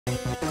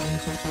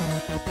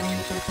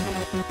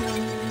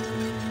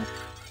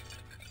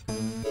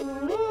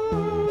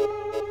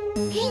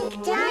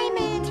Pink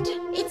diamond!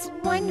 It's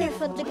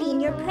wonderful to be in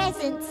your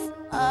presence.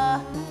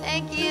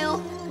 Thank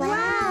you.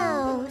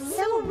 Wow,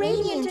 so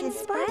radiant and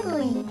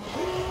sparkling.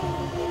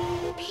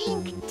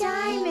 Pink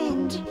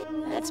diamond.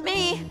 That's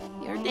me,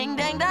 your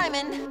ding-dang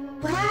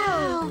diamond.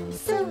 Wow,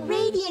 so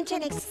radiant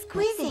and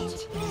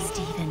exquisite.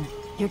 Stephen,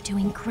 you're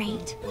doing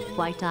great.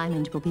 White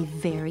Diamond will be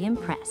very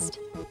impressed.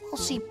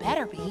 Well, she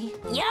better be.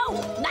 Yo,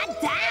 my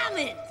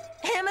diamond!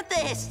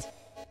 Amethyst!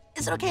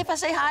 Is it okay if I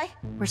say hi?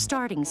 We're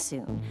starting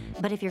soon,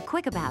 but if you're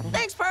quick about it...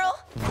 Thanks, Pearl!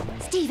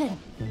 Stephen!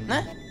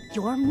 Huh?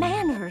 Your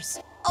manners!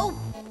 Oh,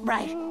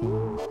 right.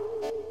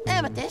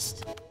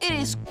 Amethyst, it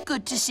is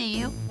good to see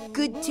you.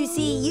 Good to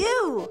see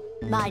you,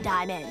 my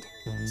diamond.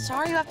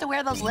 Sorry you have to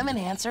wear those lemon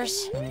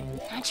answers.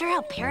 Not sure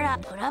how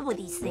Peridot put up with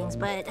these things,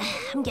 but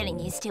I'm getting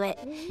used to it.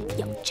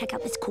 Yo, check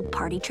out this cool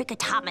party trick I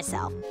taught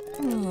myself.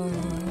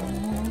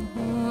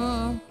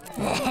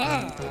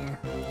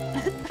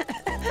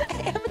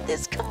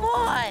 Amethyst, come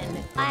on.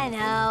 I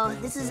know,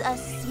 this is a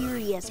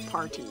serious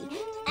party.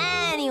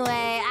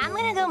 Anyway, I'm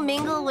gonna go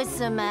mingle with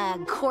some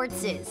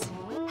corpses.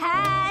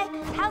 Hi,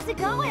 how's it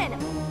going?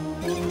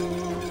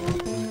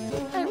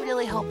 I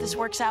really hope this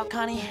works out,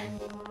 Connie.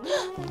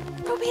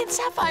 Ruby and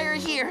Sapphire are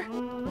here.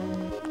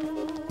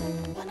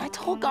 When I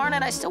told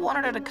Garnet I still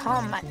wanted her to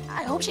come,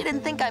 I hope she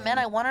didn't think I meant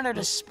I wanted her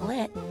to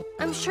split.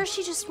 I'm sure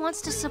she just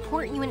wants to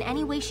support you in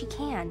any way she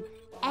can.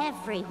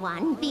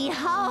 Everyone,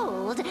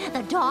 behold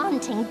the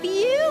daunting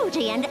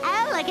beauty and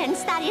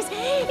elegance that is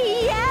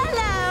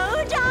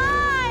Yellow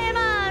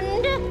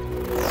Diamond!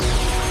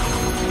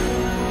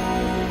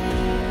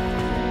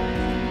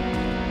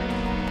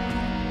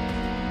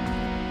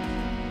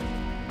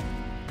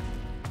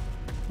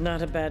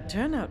 Not a bad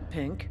turnout,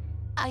 Pink.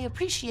 I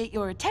appreciate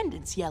your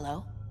attendance,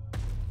 Yellow.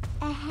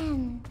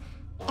 Ahem.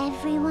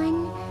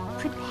 Everyone,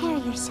 prepare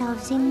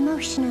yourselves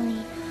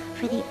emotionally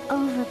for the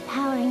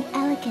overpowering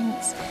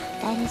elegance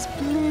that is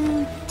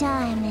Blue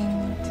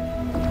Diamond.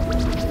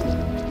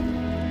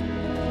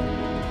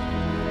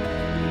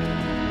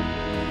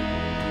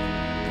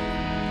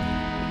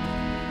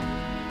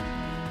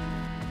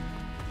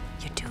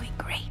 You're doing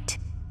great.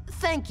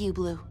 Thank you,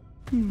 Blue.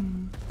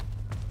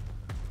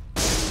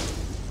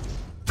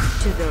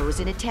 To those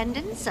in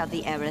attendance of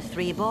the Era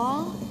 3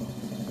 ball,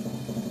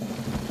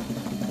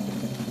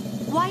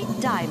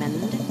 White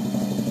Diamond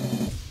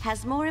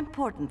has more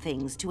important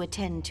things to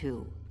attend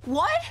to.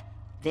 What?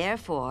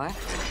 Therefore,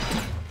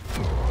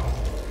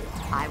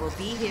 I will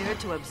be here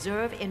to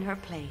observe in her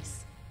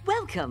place.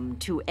 Welcome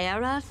to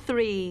Era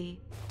 3.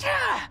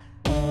 Ah!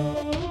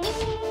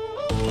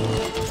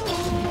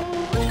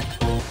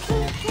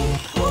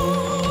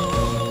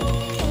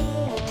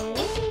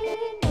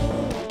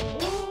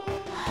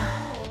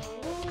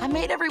 I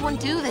made everyone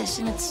do this,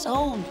 and it's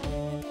so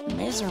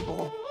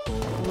miserable.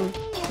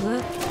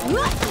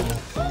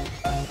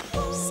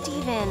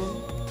 Stephen,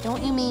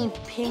 Don't you mean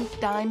Pink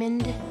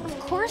Diamond? of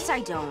course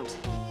I don't.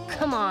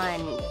 Come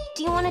on,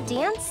 do you want to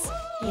dance?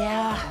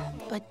 Yeah,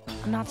 but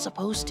I'm not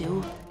supposed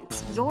to.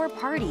 It's your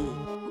party.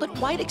 But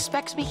White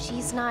expects me.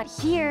 She's not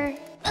here.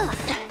 Ugh.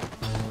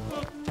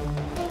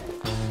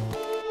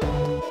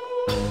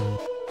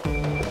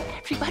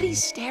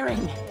 Everybody's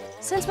staring.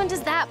 Since when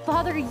does that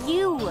bother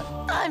you?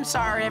 I'm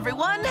sorry,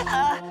 everyone.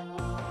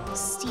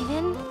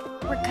 Stephen,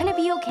 we're gonna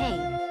be okay.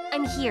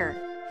 I'm here.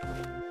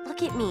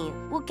 Look at me.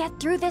 We'll get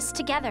through this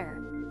together.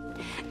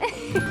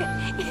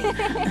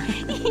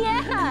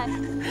 Yeah.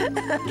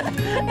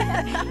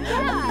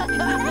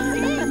 Yeah, that's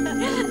it.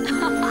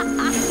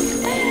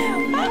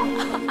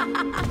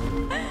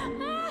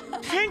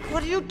 Pink,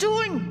 what are you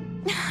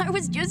doing? I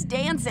was just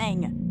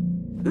dancing.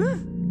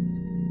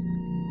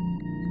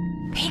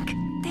 Pink,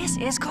 this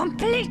is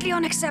completely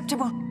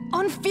unacceptable.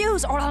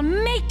 Unfuse or I'll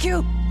make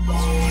you.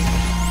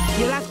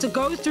 You'll have to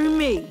go through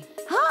me.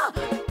 Huh?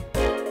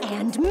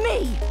 And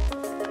me.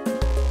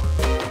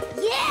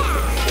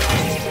 Yeah!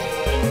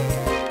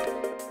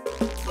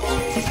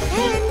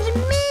 And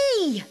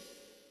me!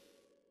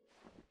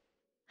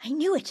 I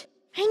knew it.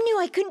 I knew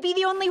I couldn't be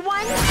the only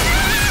one.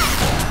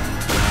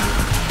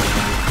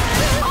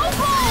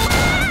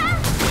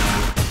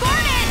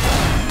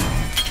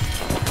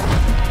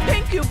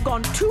 Pink, you've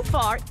gone too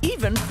far,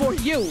 even for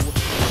you.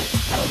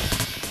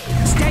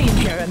 Stay in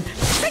here and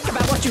think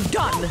about what you've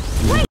done.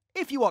 Wait!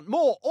 If you want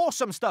more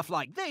awesome stuff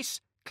like this,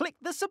 click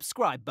the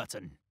subscribe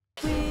button.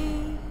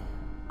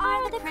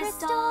 Are the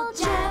crystal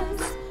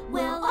gems,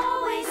 will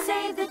always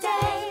save the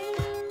day.